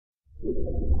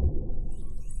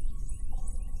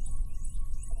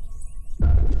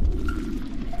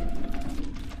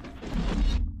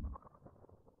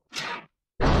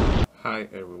Hi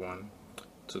everyone,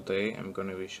 today I'm going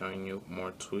to be showing you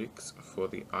more tweaks for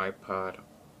the iPod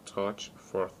Touch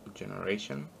 4th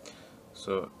generation.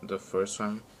 So the first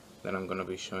one that I'm going to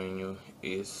be showing you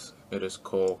is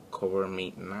called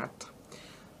CoverMeNot.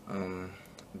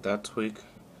 That tweak,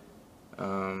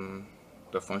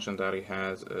 the function that it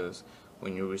has is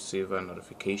when you receive a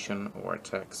notification or a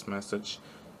text message,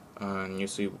 and you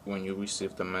see when you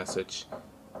receive the message,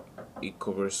 it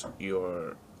covers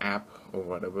your app or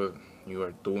whatever you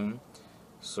are doing.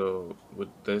 So with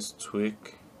this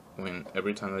tweak,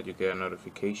 every time that you get a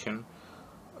notification,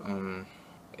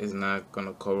 it's not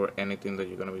gonna cover anything that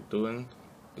you're gonna be doing.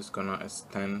 It's gonna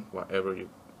extend whatever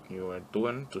you are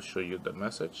doing to show you the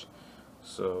message.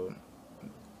 So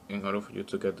in order for you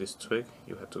to get this tweak,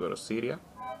 you have to go to Cydia.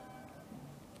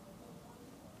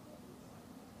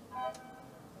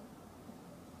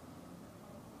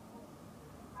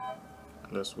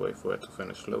 Let's wait for it to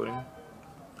finish loading.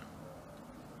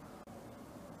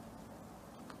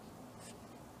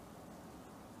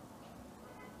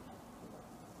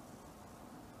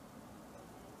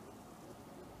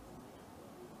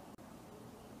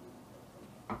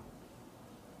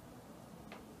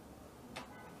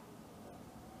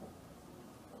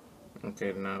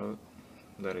 Okay, now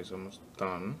that is almost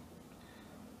done,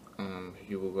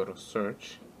 you will go to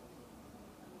search.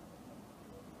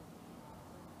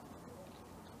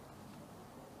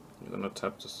 You're gonna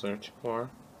tap the search bar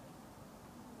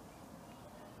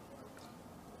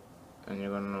and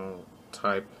you're gonna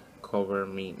type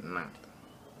CoverMeNot.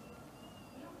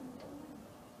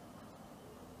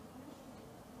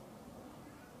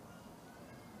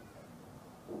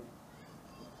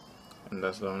 And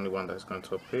that's the only one that's going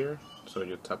to appear, so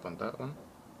you tap on that one.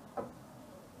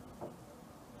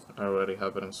 I already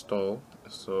have it installed,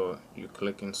 so you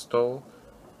click install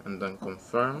and then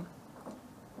confirm,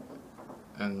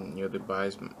 and your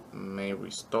device may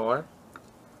restore.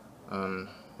 When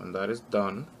that is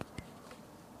done,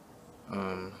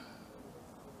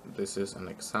 this is an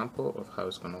example of how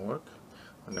it's going to work.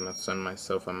 I'm going to send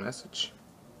myself a message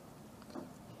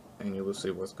and you will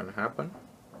see what's going to happen.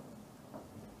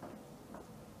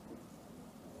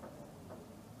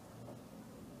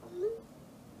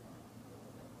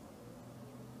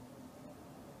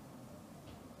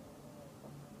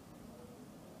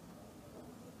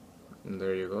 And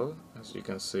there you go. As you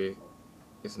can see,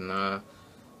 it's not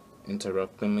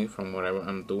interrupting me from whatever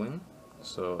I'm doing,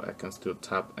 so I can still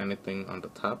tap anything on the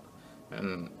top,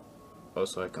 and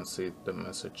also I can see the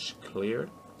message clear.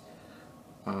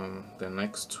 The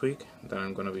next tweak that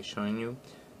I'm going to be showing you,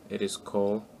 it is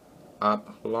called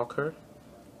Applocker.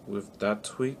 With that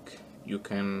tweak, you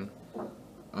can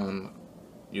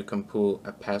put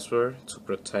a password to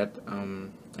protect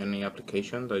any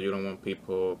application that you don't want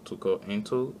people to go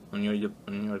into on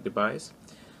your device.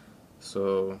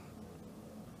 So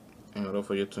in order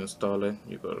for you to install it,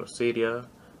 you go to Cydia,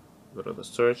 go to the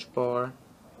search bar,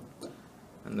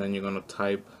 and then you're going to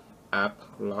type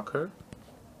Applocker.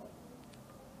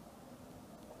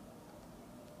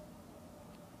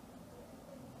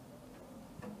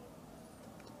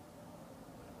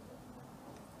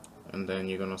 And then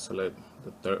you're going to select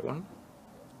the third one.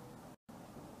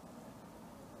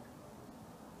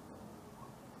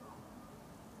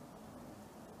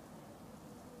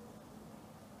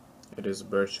 It is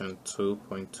version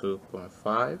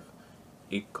 2.2.5.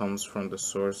 It comes from the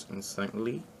source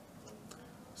instantly.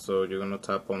 So you're going to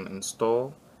tap on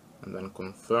install and then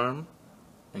confirm,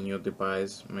 and your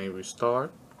device may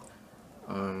restart.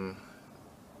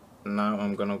 Now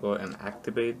I'm going to go and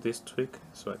activate this tweak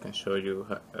so I can show you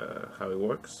how it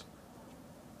works.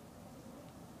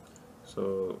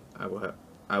 So I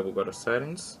will go to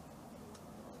settings,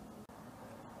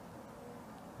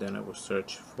 then I will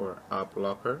search for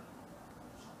Applocker,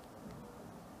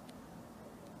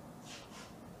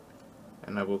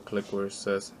 and I will click where it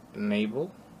says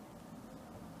enable,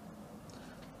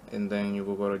 and then you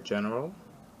will go to general,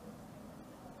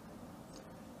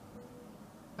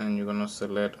 and you're gonna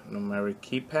select numeric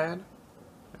keypad,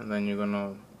 and then you're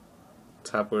gonna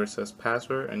tap where it says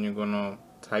password and you're gonna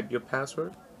type your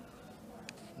password.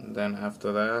 And then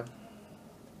after that,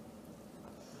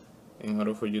 in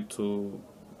order for you to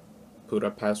put a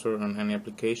password on any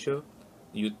application,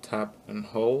 you tap and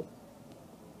hold,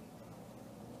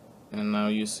 and now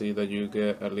you see that you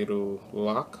get a little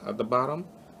lock at the bottom.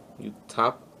 You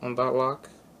tap on that lock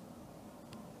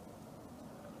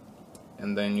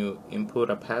and then you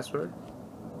input a password,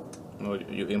 or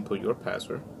you input your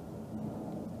password,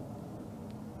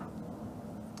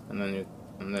 and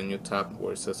then you tap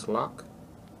where it says lock.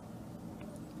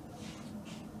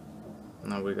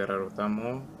 Now we get out of that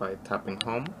mode by tapping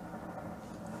home.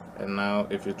 And now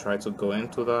if you try to go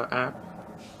into the app,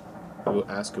 it will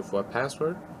ask you for a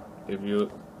password.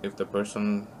 If the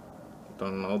person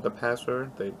don't know the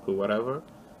password, they put whatever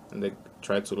and they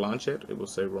try to launch it, it will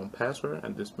say wrong password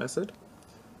and dismiss it.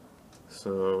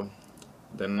 So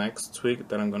the next tweak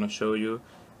that I'm going to show you,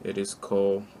 it is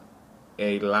called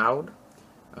Aloud.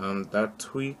 That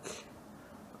tweak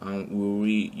will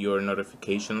read your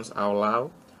notifications out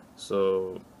loud.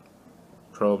 So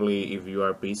probably if you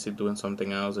are busy doing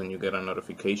something else and you get a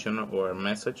notification or a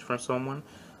message from someone,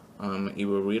 it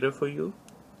will read it for you.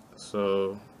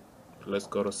 So let's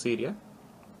go to Cydia.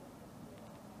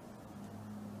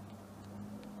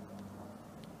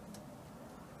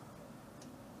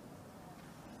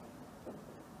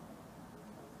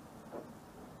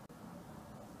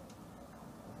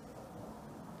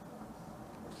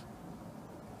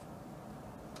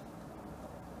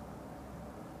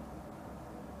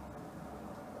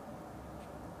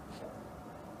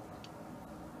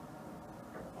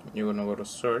 You're gonna go to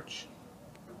search,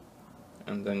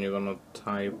 and then you're gonna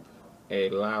type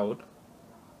Aloud.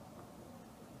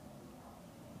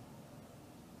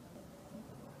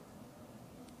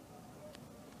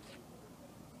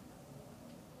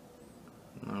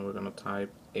 Now we're gonna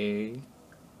type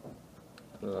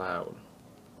Aloud,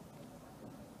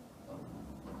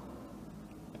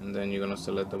 and then you're gonna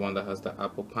select the one that has the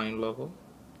Apple Pine logo.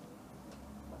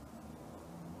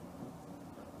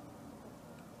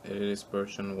 It is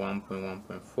version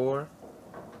 1.1.4.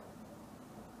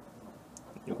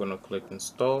 You're gonna click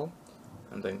install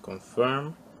and then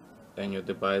confirm, and your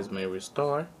device may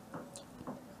restore.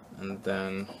 And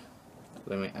then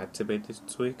let me activate this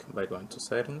tweak by going to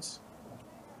settings.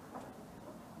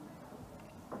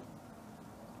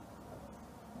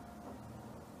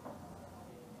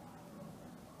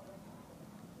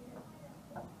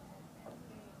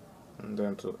 And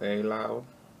then to Aloud,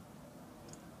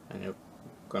 and you're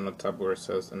gonna tap where it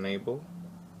says enable.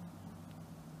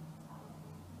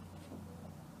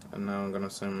 And now I'm gonna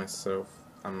send myself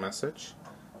a message,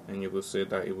 and you will see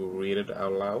that it will read it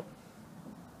out loud.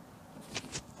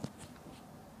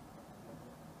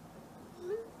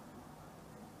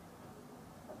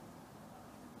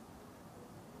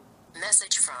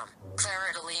 Message from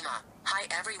Clara de Lima. Hi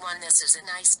everyone, this is a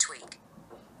nice tweak.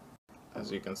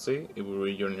 As you can see, it will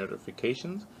read your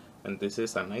notifications, and this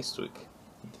is a nice tweak.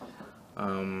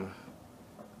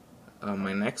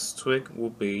 My next tweak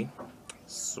will be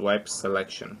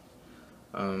SwipeSelection.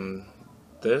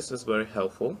 This is very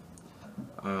helpful.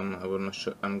 I'm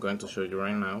going to show you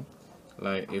right now.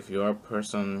 Like if you're a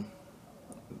person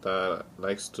that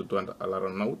likes to do a lot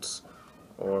of notes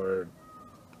or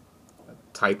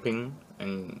typing,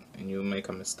 and you make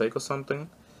a mistake or something,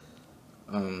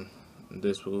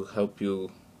 this will help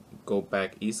you go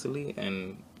back easily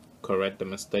and correct the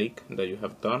mistake that you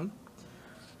have done.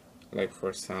 Like for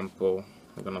example,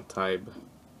 I'm gonna type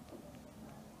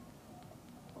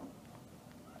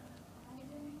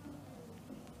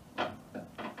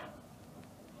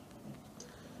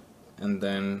and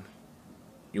then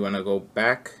you wanna go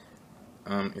back,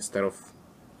 instead of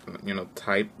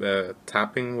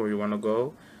tapping where you wanna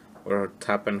go, or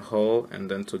tap and hold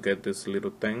and then to get this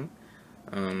little thing,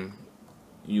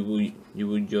 you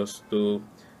will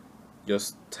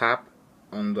just tap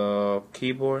on the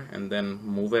keyboard and then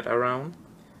move it around.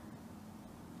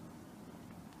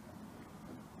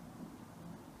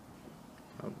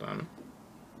 Hold on,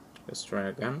 let's try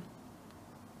again.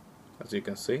 As you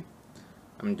can see,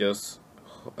 I'm just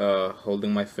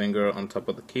holding my finger on top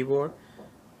of the keyboard,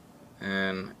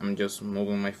 and I'm just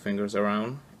moving my fingers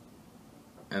around,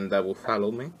 and that will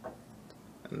follow me.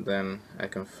 And then I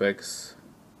can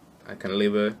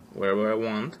leave it wherever I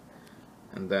want,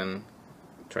 and then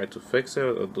try to fix it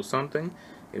or do something.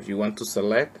 If you want to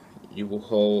select, you will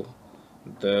hold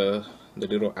the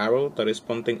little arrow that is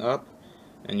pointing up,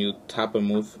 and you tap and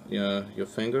move your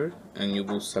finger, and you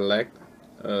will select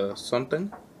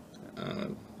something.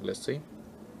 Let's see.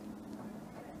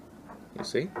 You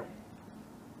see?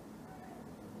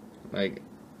 Like,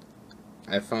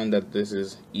 I found that this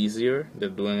is easier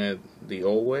than doing it the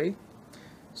old way.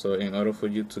 So in order for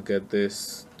you to get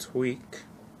this tweak,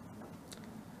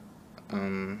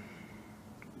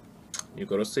 you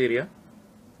go to Cydia,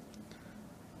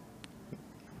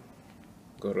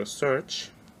 go to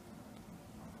search,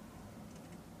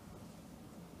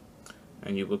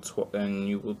 and you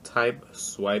will type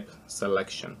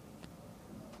SwipeSelection.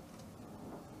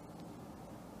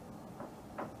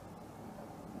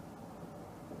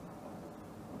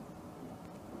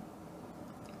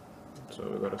 So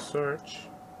we go to search,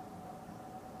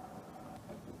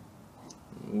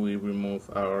 we remove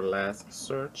our last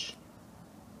search,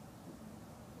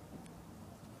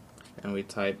 and we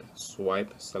type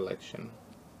SwipeSelection.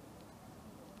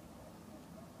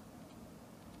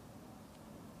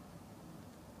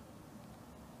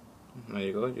 There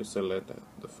you go, you select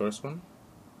the first one.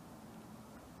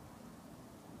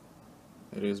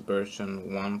 It is version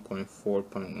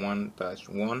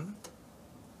 1.4.1-1.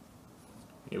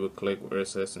 You will click where it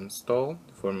says install.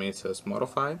 For me it says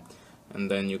modify, and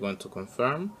then you're going to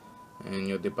confirm, and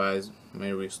your device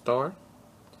may restart.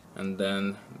 And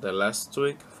then the last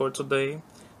tweak for today,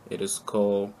 it is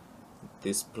called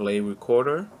display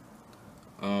recorder.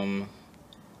 I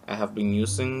have been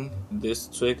using this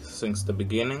tweak since the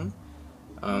beginning.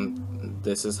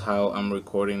 This is how I'm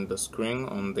recording the screen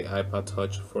on the iPod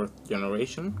Touch 4th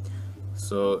generation.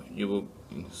 So you will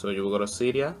go to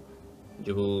Cydia,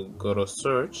 you will go to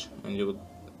search, and you will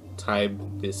type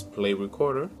display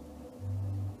recorder.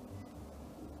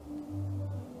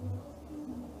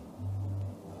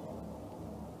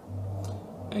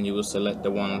 And you will select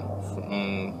the one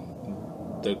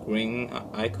from the green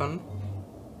icon.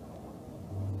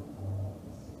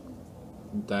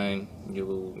 Then you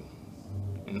will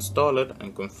install it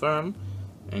and confirm,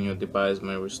 and your device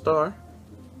may restart.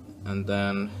 And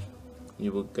then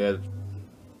you're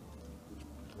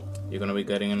gonna be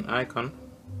getting an icon.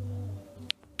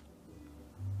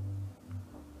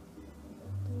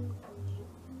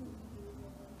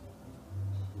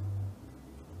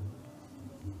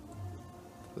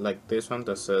 Like this one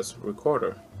that says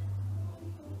recorder.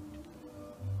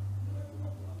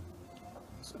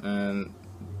 And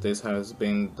this has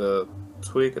been the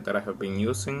tweak that I have been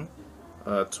using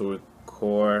to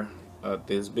record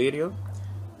this video.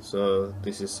 So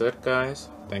this is it, guys.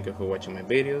 Thank you for watching my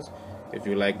videos. If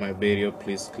you like my video,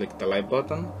 please click the like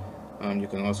button. You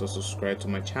can also subscribe to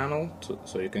my channel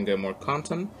so you can get more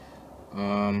content.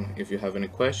 If you have any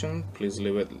questions, please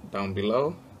leave it down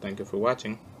below. Thank you for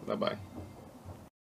watching. Bye bye.